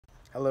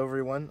Hello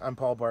everyone, I'm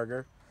Paul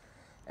Barger,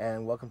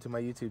 and welcome to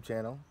my YouTube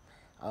channel.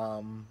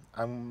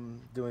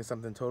 I'm doing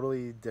something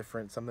totally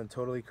different, something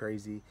totally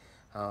crazy,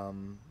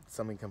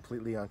 something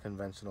completely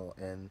unconventional,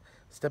 and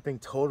stepping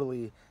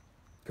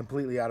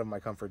completely out of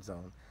my comfort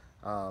zone.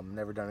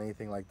 Never done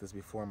anything like this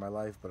before in my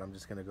life, but I'm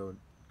just gonna go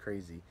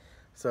crazy.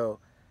 So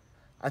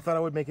I thought I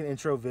would make an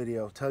intro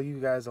video, tell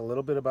you guys a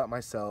little bit about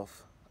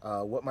myself,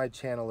 what my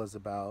channel is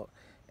about,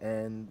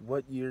 and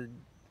what you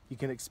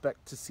can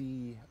expect to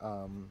see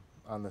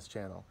on this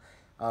channel.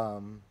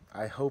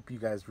 I hope you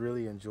guys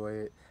really enjoy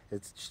it.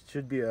 It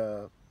should be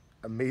a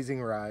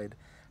amazing ride,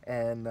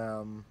 and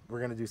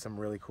we're gonna do some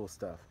really cool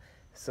stuff.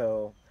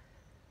 So,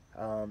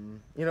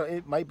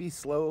 it might be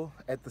slow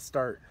at the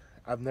start.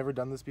 I've never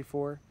done this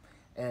before,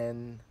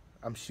 and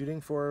I'm shooting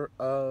for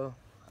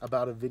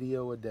about a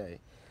video a day.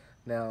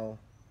 Now,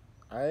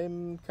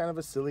 I'm kind of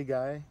a silly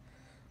guy.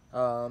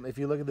 If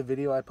you look at the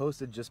video I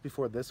posted just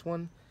before this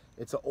one,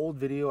 it's an old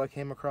video I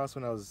came across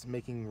when I was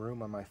making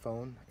room on my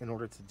phone in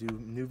order to do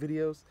new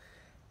videos.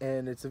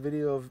 And it's a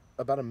video of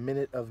about a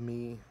minute of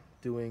me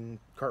doing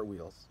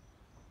cartwheels.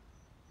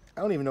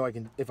 I don't even know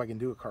if I can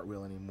do a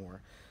cartwheel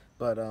anymore.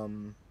 But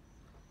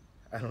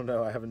I don't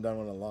know, I haven't done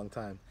one in a long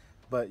time.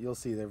 But you'll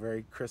see they're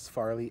very Chris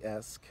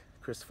Farley-esque,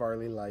 Chris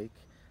Farley-like.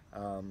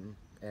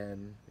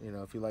 And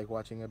if you like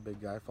watching a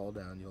big guy fall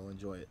down, you'll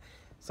enjoy it.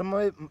 Some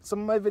of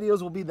my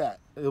videos will be that.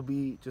 It'll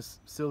be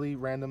just silly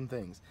random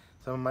things.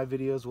 Some of my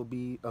videos will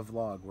be a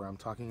vlog where I'm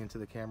talking into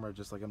the camera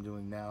just like I'm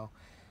doing now.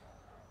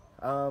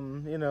 I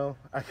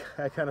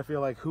kind of feel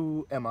like,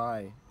 who am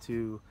I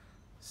to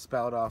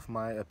spout off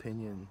my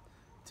opinion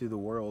to the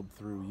world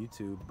through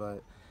YouTube?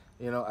 But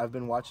I've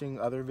been watching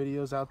other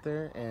videos out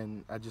there,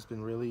 and I've just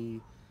been really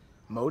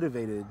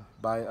motivated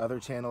by other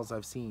channels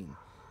I've seen.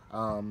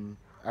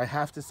 I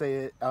have to say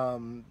it,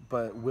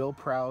 but Will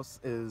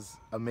Prowse is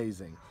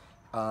amazing.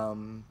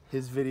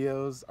 His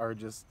videos are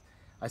just,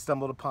 I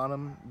stumbled upon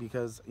him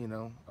because,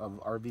 of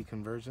RV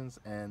conversions,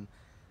 and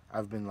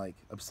I've been like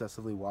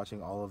obsessively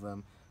watching all of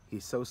them.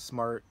 He's so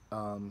smart.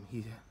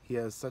 He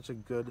has such a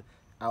good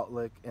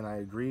outlook, and I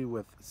agree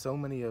with so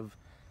many of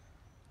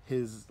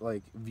his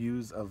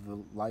views of the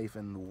life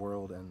and the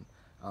world, and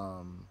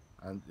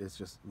it's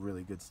just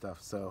really good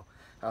stuff. So,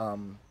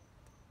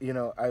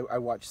 I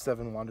watched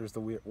Seven Wonders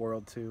of the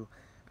World too,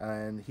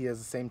 and he has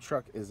the same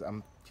truck as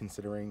I'm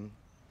considering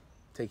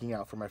taking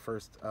out for my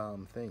first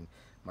thing,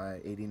 my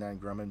 89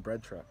 Grumman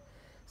bread truck.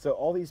 So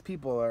all these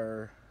people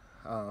are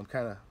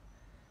kind of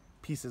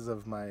pieces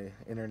of my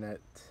internet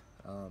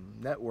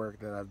network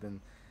that I've been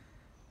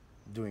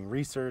doing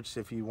research,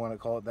 if you want to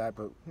call it that,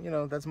 but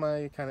that's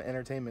my kind of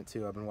entertainment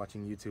too. I've been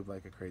watching YouTube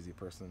like a crazy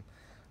person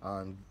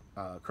on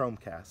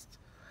Chromecast.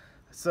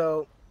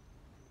 So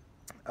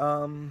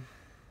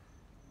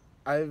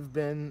I've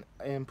been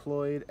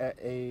employed at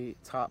a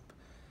top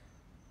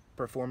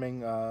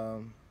performing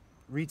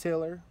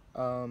retailer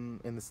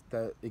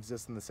that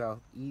exists in the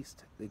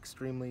Southeast,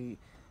 extremely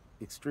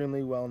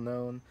well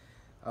known,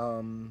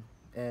 and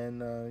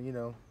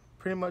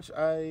pretty much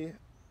I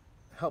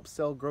help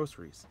sell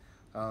groceries.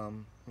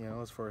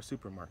 It's for a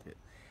supermarket.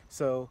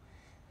 So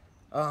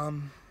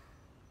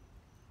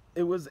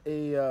it was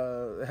it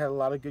had a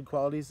lot of good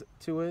qualities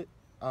to it,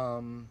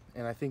 and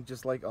I think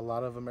just like a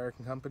lot of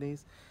American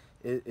companies,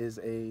 it is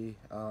it's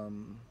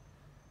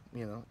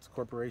a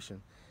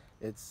corporation.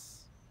 It's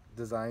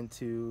designed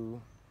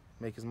to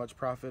make as much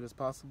profit as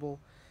possible,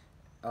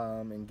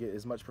 and get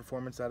as much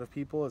performance out of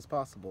people as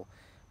possible.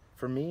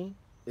 For me,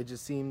 it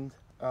just seemed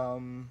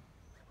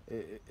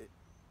the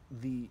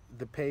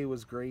pay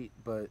was great,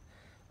 but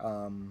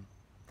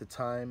the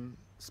time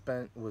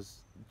spent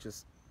was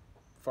just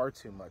far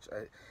too much.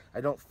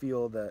 I don't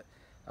feel that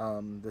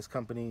this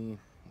company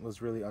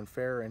was really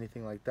unfair or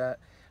anything like that.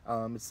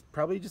 It's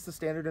probably just the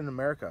standard in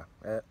America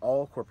at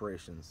all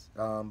corporations,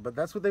 but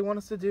that's what they want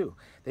us to do.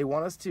 They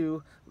want us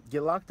to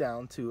get locked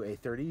down to a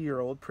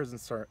 30-year-old prison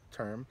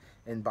term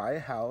and buy a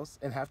house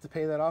and have to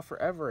pay that off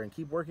forever and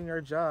keep working our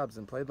jobs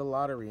and play the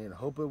lottery and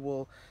hope it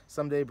will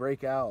someday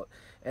break out,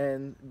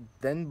 and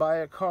then buy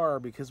a car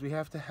because we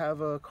have to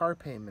have a car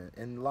payment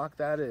and lock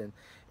that in,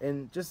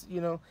 and just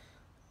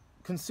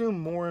consume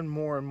more and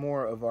more and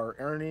more of our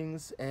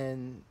earnings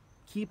and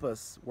keep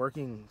us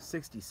working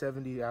 60,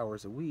 70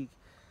 hours a week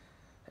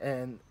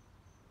and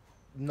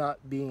not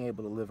being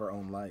able to live our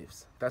own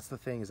lives. That's the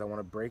thing, is I want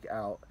to break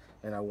out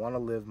and I want to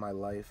live my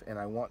life, and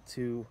I want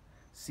to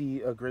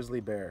see a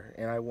grizzly bear,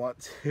 and I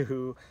want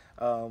to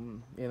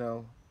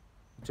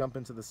jump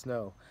into the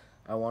snow.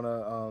 I want to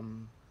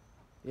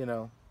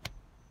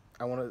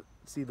I want to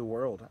see the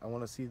world. I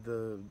want to see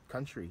the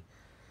country.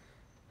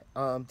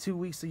 2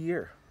 weeks a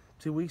year.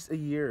 2 weeks a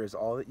year is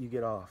all that you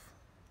get off.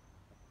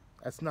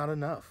 That's not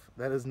enough.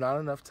 That is not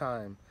enough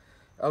time.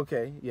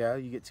 Okay, yeah,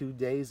 you get 2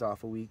 days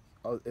off a week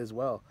as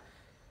well.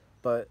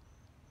 But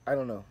I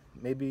don't know.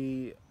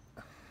 Maybe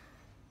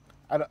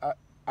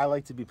I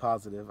like to be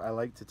positive. I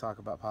like to talk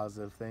about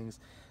positive things.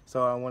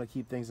 So I want to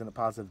keep things in a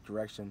positive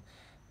direction.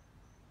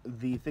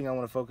 The thing I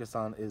want to focus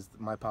on is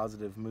my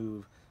positive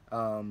move.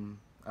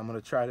 I'm going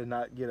to try to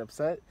not get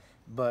upset,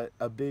 but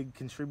a big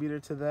contributor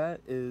to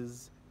that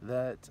is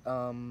that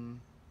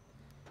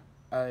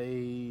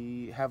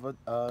I have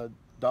a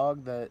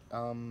dog that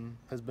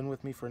has been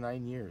with me for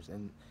 9 years,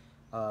 and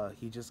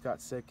he just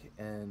got sick,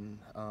 and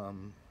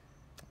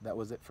that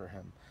was it for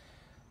him.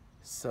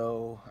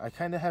 So I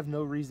kind of have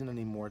no reason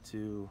anymore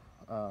to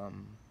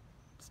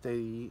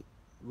stay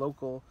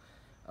local,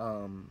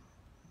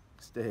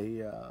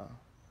 stay,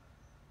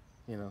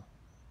 you know,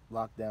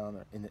 locked down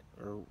or in it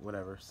or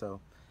whatever. So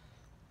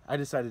I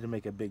decided to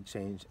make a big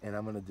change, and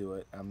I'm gonna do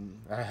it.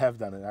 I have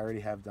done it. I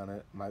already have done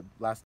it. My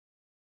last.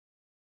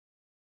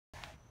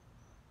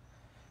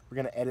 We're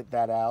gonna edit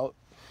that out.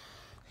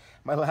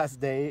 My last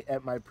day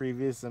at my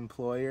previous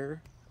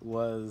employer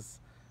was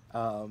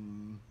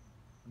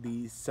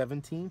the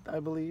 17th, I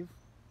believe.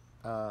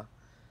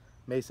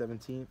 May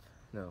 17th.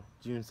 No,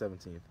 June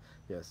 17th.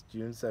 Yes,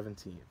 June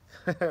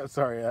 17th.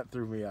 Sorry, that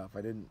threw me off.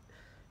 I didn't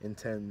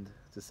intend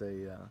to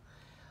say.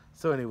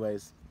 So,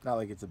 anyways, not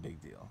like it's a big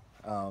deal.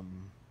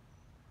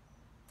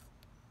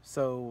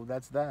 So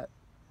that's that.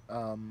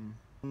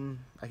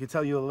 I could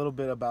tell you a little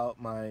bit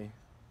about my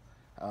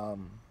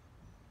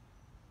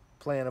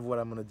plan of what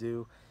I'm going to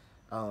do.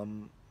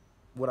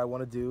 What I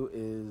want to do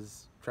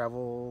is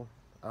travel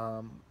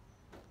kind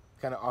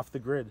of off the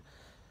grid.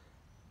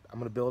 I'm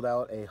going to build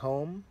out a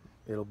home.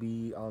 It'll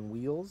be on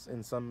wheels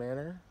in some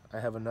manner. I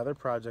have another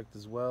project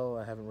as well.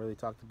 I haven't really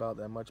talked about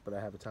that much, but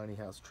I have a tiny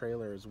house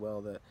trailer as well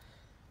that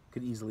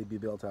could easily be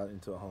built out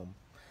into a home.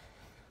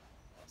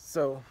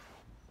 So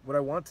what I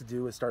want to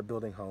do is start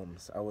building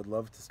homes. I would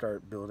love to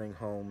start building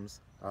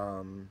homes.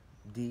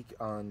 Deek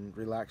on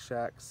Relax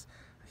Shacks,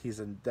 he's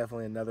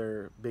definitely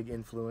another big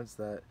influence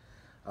that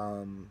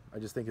I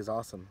just think is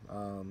awesome.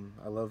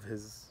 I love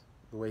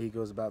the way he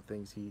goes about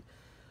things.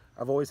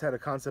 I've always had a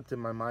concept in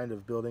my mind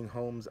of building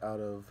homes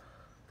out of,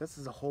 this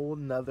is a whole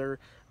nother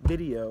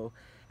video,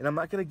 and I'm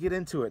not going to get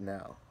into it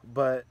now,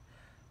 but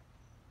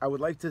I would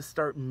like to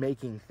start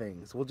making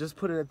things. We'll just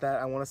put it at that.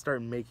 I want to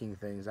start making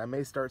things. I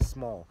may start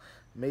small.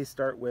 May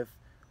start with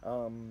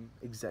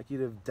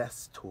executive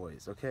desk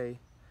toys, okay?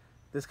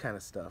 This kind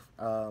of stuff.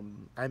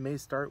 I may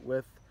start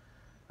with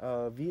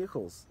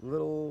vehicles,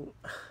 little...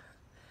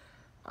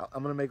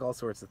 I'm going to make all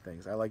sorts of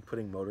things. I like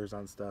putting motors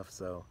on stuff,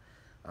 so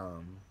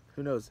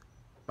who knows?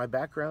 My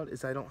background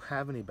is I don't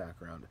have any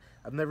background.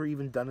 I've never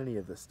even done any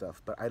of this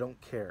stuff, but I don't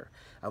care.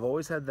 I've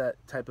always had that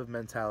type of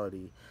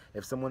mentality.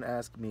 If someone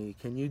asks me,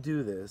 can you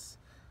do this?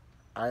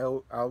 I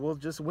will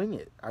just wing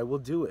it. I will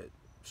do it.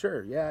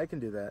 Sure, yeah, I can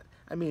do that.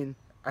 I mean,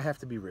 I have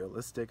to be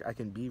realistic. I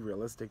can be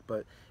realistic,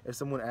 but if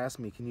someone asks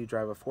me, can you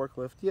drive a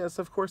forklift? Yes,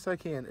 of course I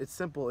can. It's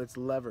simple. It's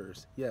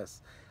levers.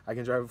 Yes, I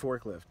can drive a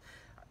forklift.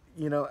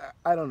 You know,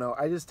 I don't know.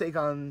 I just take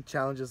on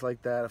challenges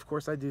like that. Of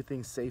course, I do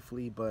things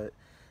safely, but,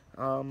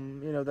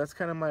 you know, that's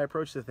kind of my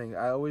approach to things.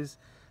 I always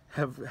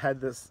have had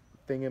this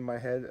thing in my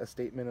head, a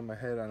statement in my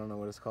head, I don't know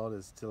what it's called,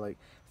 is to, like,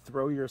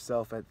 throw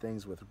yourself at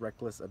things with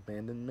reckless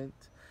abandonment.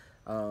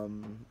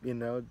 You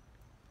know,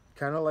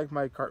 kind of like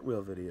my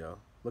cartwheel video.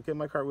 Look at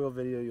my cartwheel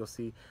video, you'll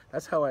see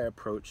that's how I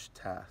approach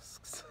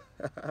tasks.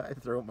 I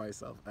throw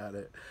myself at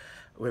it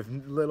with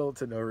little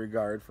to no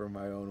regard for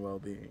my own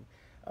well-being.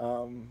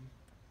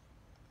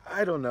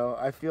 I don't know.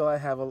 I feel I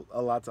have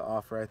a lot to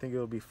offer. I think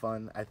it'll be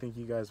fun. I think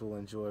you guys will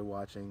enjoy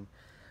watching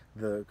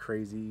the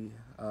crazy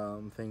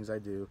things I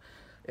do.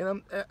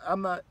 And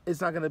I'm not. It's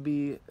not going to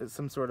be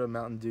some sort of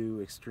Mountain Dew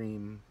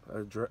extreme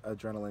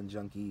adrenaline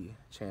junkie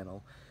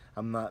channel.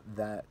 I'm not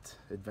that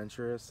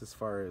adventurous as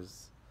far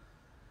as,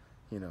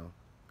 you know.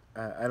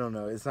 I don't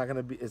know. It's not going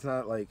to be. It's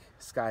not like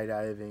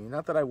skydiving.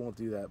 Not that I won't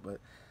do that, but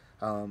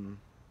I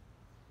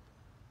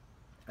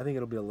think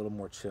it'll be a little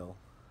more chill.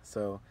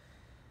 So.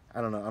 I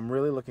don't know. I'm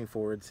really looking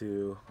forward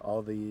to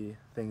all the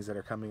things that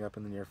are coming up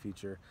in the near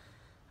future.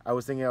 I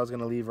was thinking I was going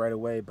to leave right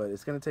away, but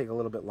it's going to take a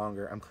little bit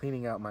longer. I'm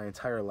cleaning out my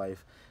entire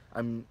life.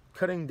 I'm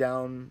cutting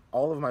down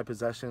all of my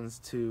possessions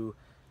to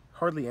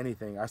hardly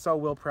anything. I saw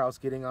Will Prowse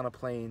getting on a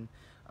plane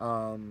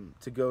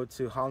to go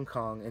to Hong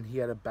Kong, and he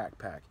had a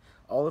backpack.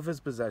 All of his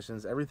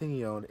possessions, everything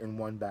he owned, in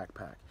one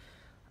backpack.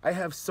 I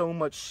have so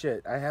much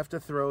shit. I have to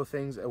throw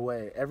things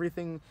away.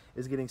 Everything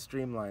is getting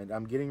streamlined.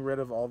 I'm getting rid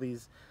of all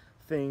these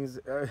things.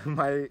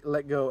 My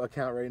Let Go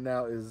account right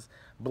now is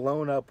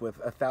blown up with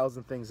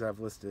 1,000 things I've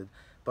listed,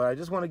 but I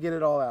just want to get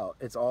it all out.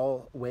 It's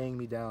all weighing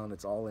me down.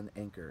 It's all an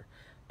anchor,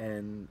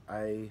 and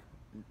I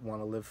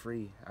want to live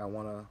free. I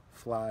want to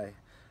fly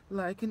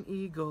like an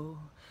eagle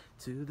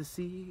to the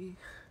sea.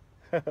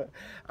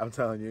 I'm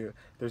telling you,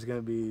 there's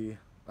gonna be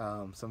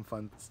some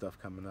fun stuff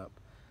coming up.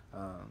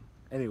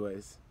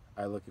 Anyways,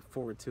 I look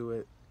forward to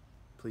it.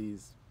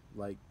 Please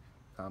like,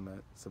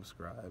 comment,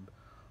 subscribe.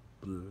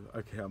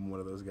 Okay, I'm one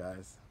of those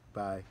guys.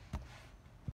 Bye.